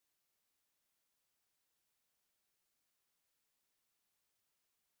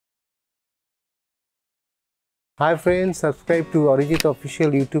Hi friends, subscribe to Arijit official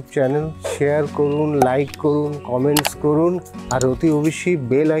YouTube channel, share করুন, like করুন, comments করুন আর অতি অবশ্যই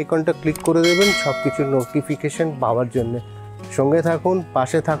বেল আইকনটা ক্লিক করে দেবেন সবকিছুর নোটিফিকেশন পাওয়ার জন্য। সঙ্গে থাকুন,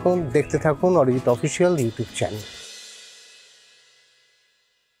 পাশে থাকুন, দেখতে থাকুন Arijit official YouTube channel.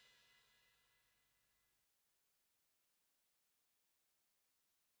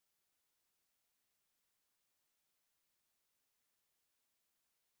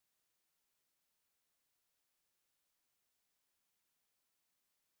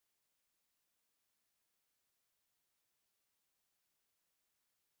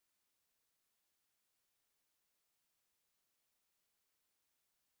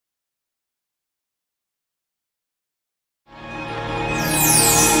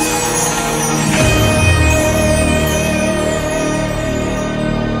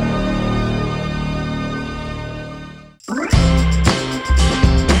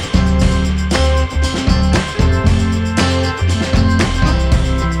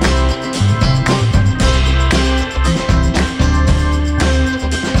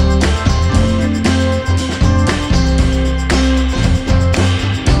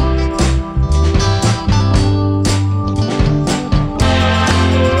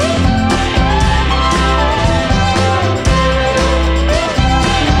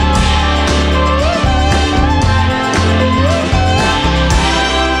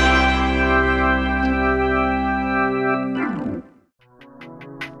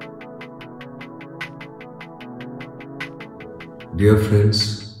 Dear friends,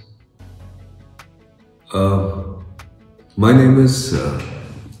 my name is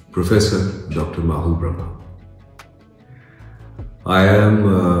Professor Dr. Mahul Brahma. I am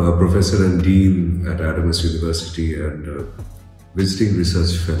a professor and dean at Adamas University and visiting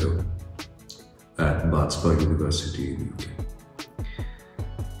research fellow at University in the UK.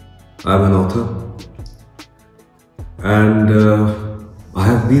 I am an author and I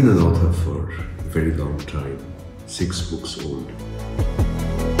have been an author for a very long time, 6 books old.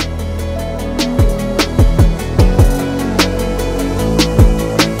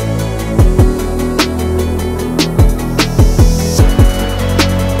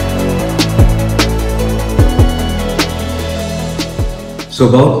 So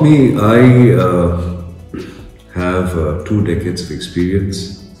about me, I have 2 decades of experience.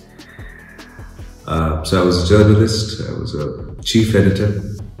 So I was a journalist, I was a chief editor,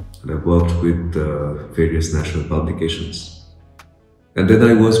 and I worked with various national publications. And then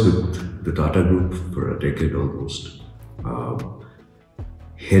I was with the Tata Group for a decade almost,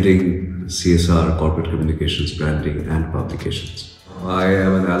 heading CSR, corporate communications, branding and publications. I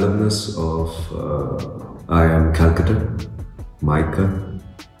am an alumnus of IIM Calcutta, MICA,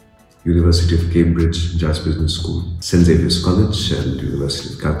 University of Cambridge, Jazz Business School, St. Xavier's College and University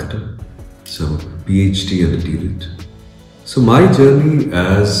of Calcutta. So PhD and a DLit. So my journey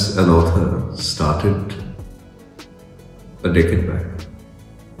as an author started a decade back.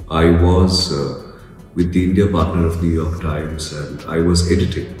 I was with the India partner of New York Times and I was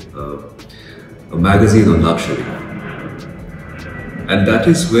editing a magazine on luxury. And that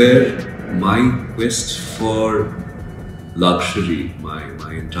is where my quest for luxury, my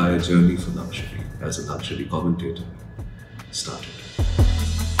entire journey for luxury as a luxury commentator started.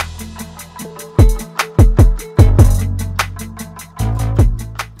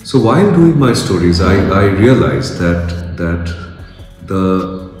 So while doing my stories, I realized that the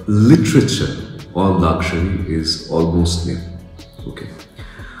literature on luxury is almost nil. Okay.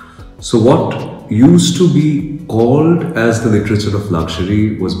 So what used to be called as the literature of luxury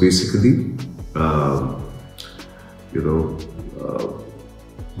was basically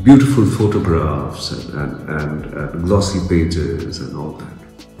beautiful photographs and glossy pages and all that.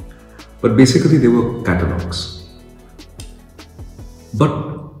 But basically they were catalogs. But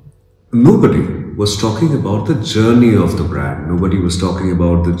nobody was talking about the journey of the brand. Nobody was talking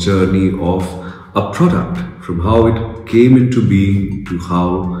about the journey of a product, from how it came into being to how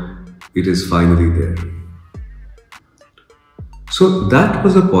it is finally there. So that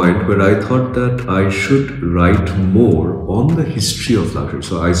was a point where I thought that I should write more on the history of luxury.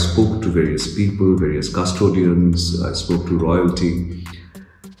 So I spoke to various people, various custodians, I spoke to royalty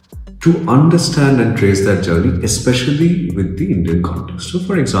to understand and trace that journey, especially with the Indian context. So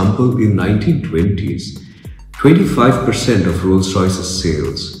for example, in 1920s, 25% of Rolls-Royce's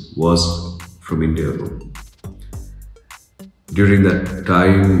sales was from India alone. During that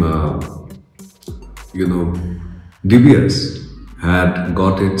time, De Beers had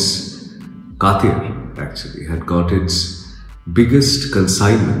got its biggest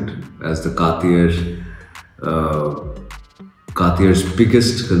consignment as the Cartier's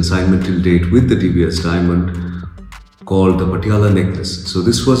biggest consignment till date with the De Beers diamond called the Patiala necklace. So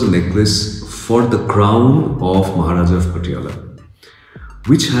this was a necklace for the crown of Maharaja of Patiala,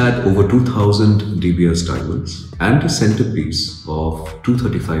 which had over 2000 DBS diamonds and a centerpiece of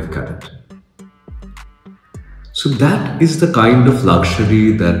 235 carat. So that is the kind of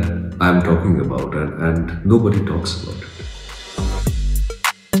luxury that I'm talking about, and nobody talks about it.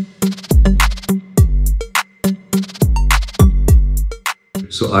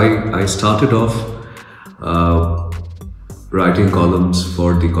 So I started off writing columns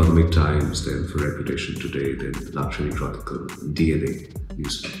for the Economic Times, then for Reputation Today, then Luxury Chronicle, DNA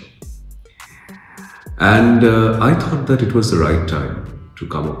newspaper. And I thought that it was the right time to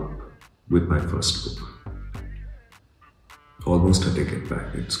come up with my first book. Almost a decade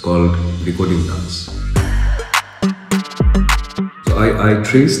back. It's called Decoding Lux. So I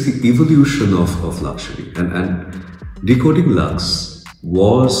traced the evolution of luxury, and Decoding Lux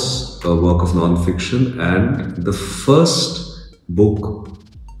was a work of non-fiction and the first book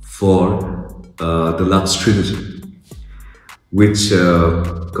for the Lux trilogy, which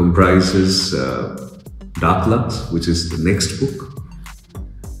comprises Dark Lux, which is the next book.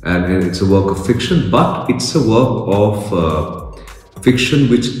 And it's a work of fiction, but it's a work of fiction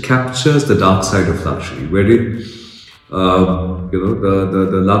which captures the dark side of luxury, wherein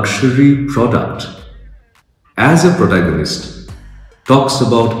the luxury product as a protagonist talks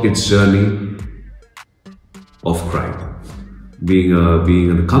about its journey of crime, being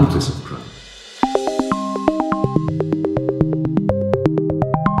an accomplice of crime.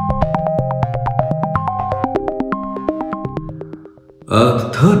 The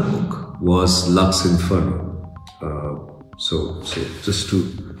third book was Lux Inferno. So just to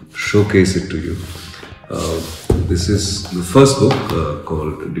showcase it to you, this is the first book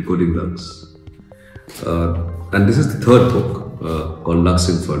called Decoding Lux, and this is the third book called Lux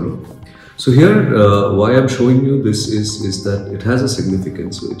Inferno. So here, why I'm showing you this is that it has a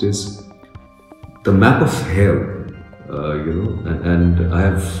significance. It is the map of hell, and I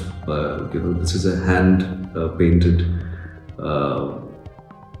have, this is a hand painted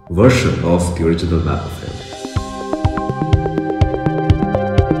version of the original map of hell.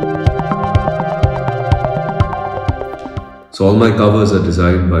 So all my covers are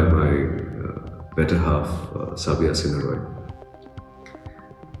designed by my better half, Satyajit Ray.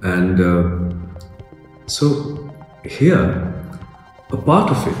 And so here, a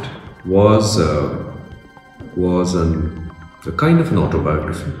part of it was a kind of an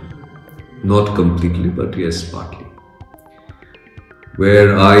autobiography, not completely, but yes, partly,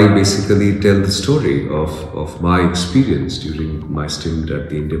 where I basically tell the story of my experience during my stint at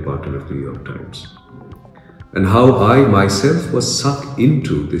the India partner of the New York Times, and how I myself was sucked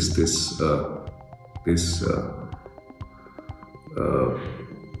into this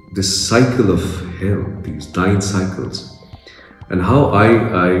cycle of hell, these 9 cycles, and how I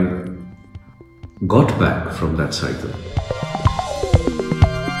got back from that cycle.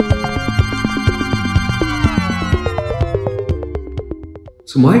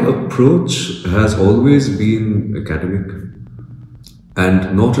 So my approach has always been academic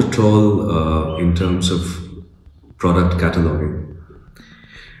and not at all in terms of product cataloging.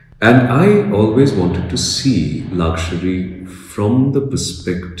 And I always wanted to see luxury from the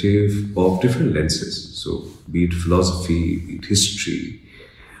perspective of different lenses. So be it philosophy, be it history,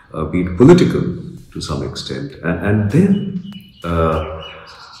 be it political to some extent. And then,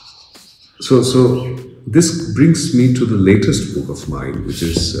 so this brings me to the latest book of mine, which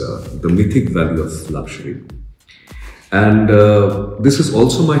is The Mythic Value of Luxury. And this is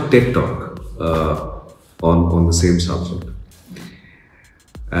also my TED Talk on the same subject.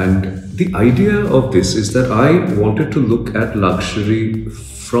 And the idea of this is that I wanted to look at luxury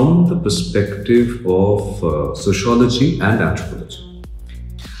from the perspective of sociology and anthropology.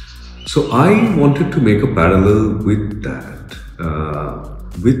 So I wanted to make a parallel with that,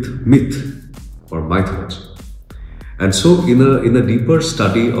 with myth or mythology. And so in a deeper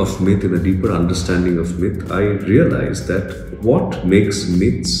study of myth, in a deeper understanding of myth, I realized that what makes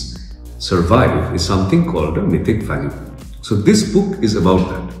myths survive is something called a mythic value. So this book is about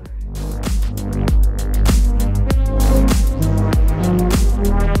that.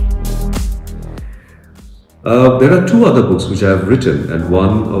 There are 2 other books which I have written, and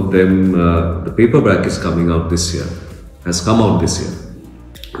one of them, the paperback is coming out this year, has come out this year,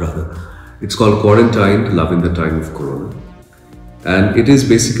 rather. It's called Quarantined, Love in the Time of Corona. And it is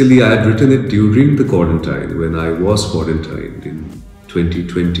basically, I had written it during the quarantine, when I was quarantined in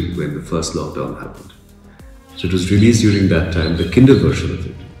 2020, when the first lockdown happened. So it was released during that time, the Kindle version of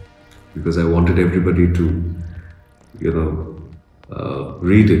it, because I wanted everybody to,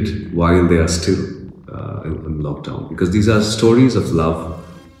 read it while they are still in lockdown, because these are stories of love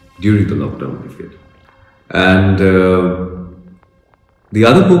during the lockdown period. And the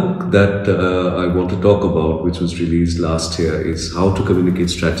other book that I want to talk about, which was released last year, is How to Communicate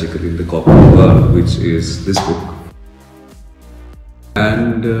Strategically in the Corporate World, which is this book.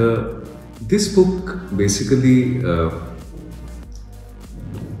 And this book basically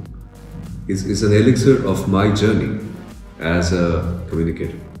is an elixir of my journey as a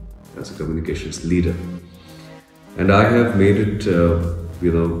communicator, as a communications leader. And I have made it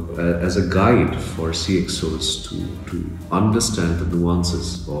as a guide for CXOs to understand the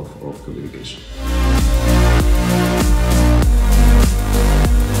nuances of communication.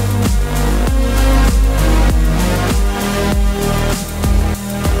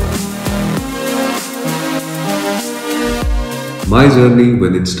 My journey,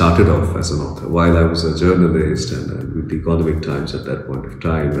 when it started off as an author, while I was a journalist and with the Economic Times at that point of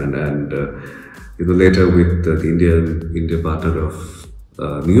time, and later with the India partner of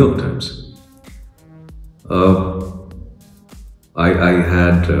New York Times, I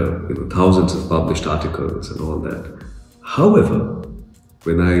had thousands of published articles and all that. However,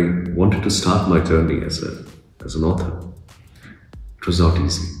 when I wanted to start my journey as an author, it was not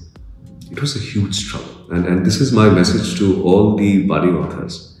easy. It was a huge struggle, and this is my message to all the budding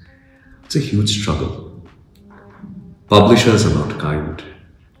authors. It's a huge struggle. Publishers are not kind.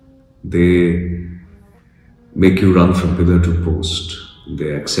 They make you run from pillar to post.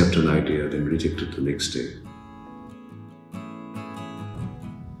 They accept an idea, then reject it the next day.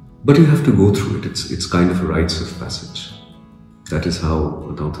 But you have to go through it. It's kind of a rites of passage. That is how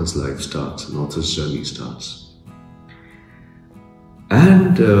an author's life starts, an author's journey starts.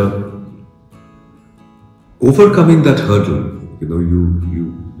 And overcoming that hurdle,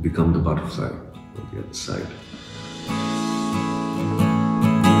 you become the butterfly on the other side.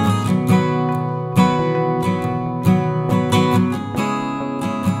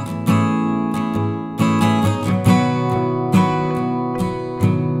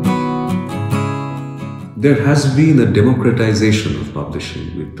 There has been a democratization of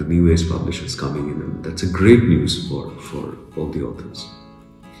publishing with the new age publishers coming in, and that's a great news for all the authors.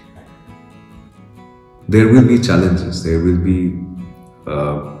 There will be challenges, there will be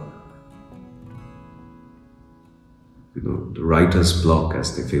the writer's block,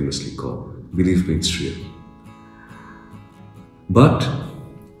 as they famously call. Believe me, it's real. But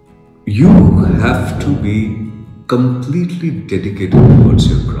you have to be completely dedicated towards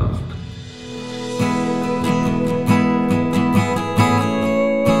your craft.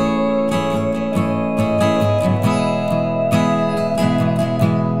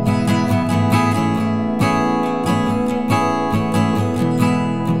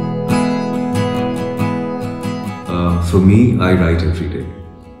 For me, I write every day.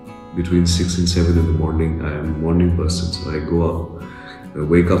 Between 6 and 7 in the morning, I am a morning person, so I go up, I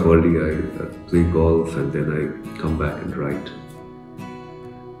wake up early, I play golf, and then I come back and write.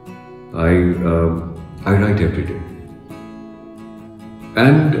 I write every day.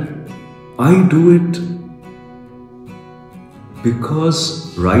 And I do it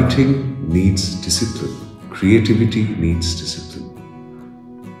because writing needs discipline. Creativity needs discipline.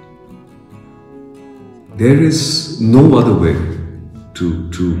 There is no other way to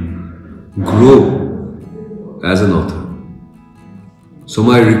grow as an author. So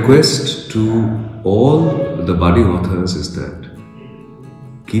my request to all the budding authors is that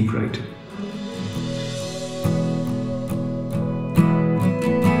keep writing.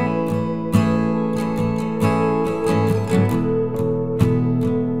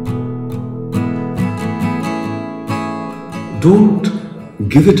 Don't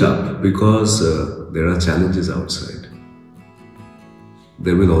give it up because there are challenges outside.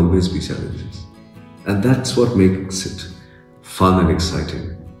 There will always be challenges. And that's what makes it fun and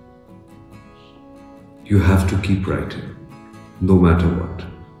exciting. You have to keep writing, no matter what.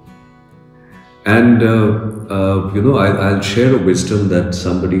 And, I'll share a wisdom that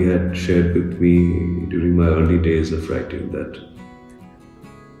somebody had shared with me during my early days of writing, that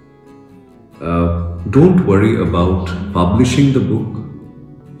don't worry about publishing the book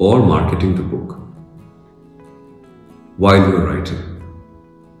or marketing the book while you're writing.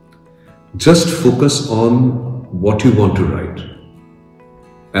 Just focus on what you want to write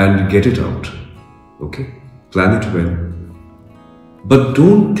and get it out, okay? Plan it well. But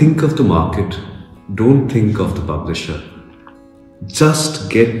don't think of the market, don't think of the publisher. Just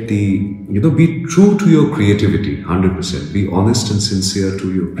get be true to your creativity, 100%. Be honest and sincere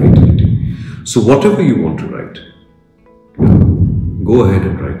to your creativity. So whatever you want to write, go ahead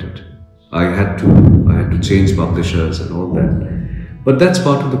and write it. I had to change publishers and all that, but that's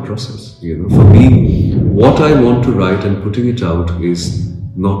part of the process. For me, what I want to write and putting it out is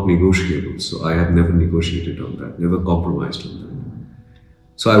not negotiable. So I have never negotiated on that, never compromised on that.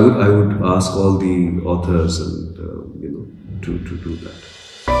 So I would ask all the authors and to do that.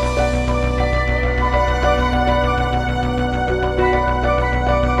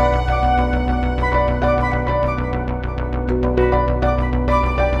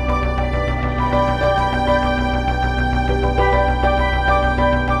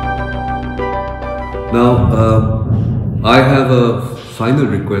 Now, I have a final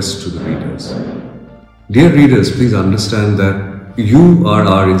request to the readers. Dear readers, please understand that you are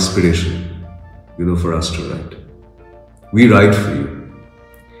our inspiration, for us to write. We write for you.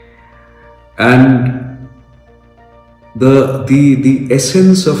 And the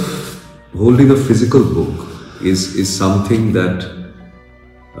essence of holding a physical book is something that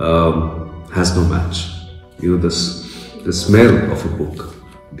has no match. The smell of a book,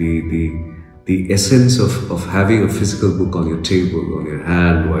 the essence of having a physical book on your table, on your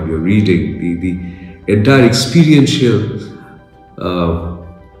hand while you're reading, the entire experiential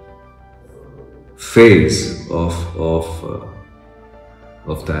phase of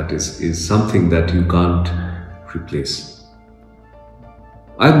that is something that you can't replace.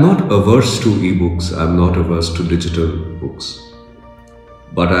 I'm not averse to ebooks, I'm not averse to digital books,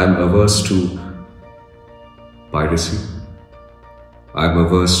 but I'm averse to piracy. I'm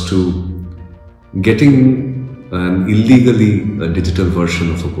averse to getting illegally a digital version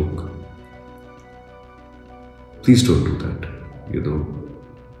of a book. Please don't do that.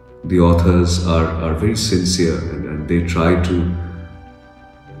 The authors are very sincere and they try to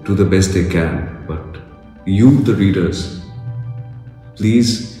do the best they can. But you, the readers,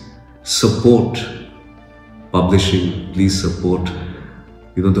 please support publishing. Please support,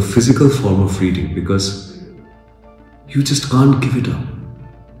 the physical form of reading, because you just can't give it up.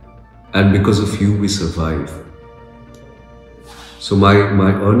 And because of you, we survive. So my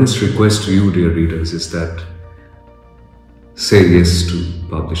earnest request to you, dear readers, is that say yes to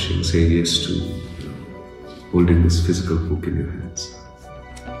publishing, say yes to holding this physical book in your hands.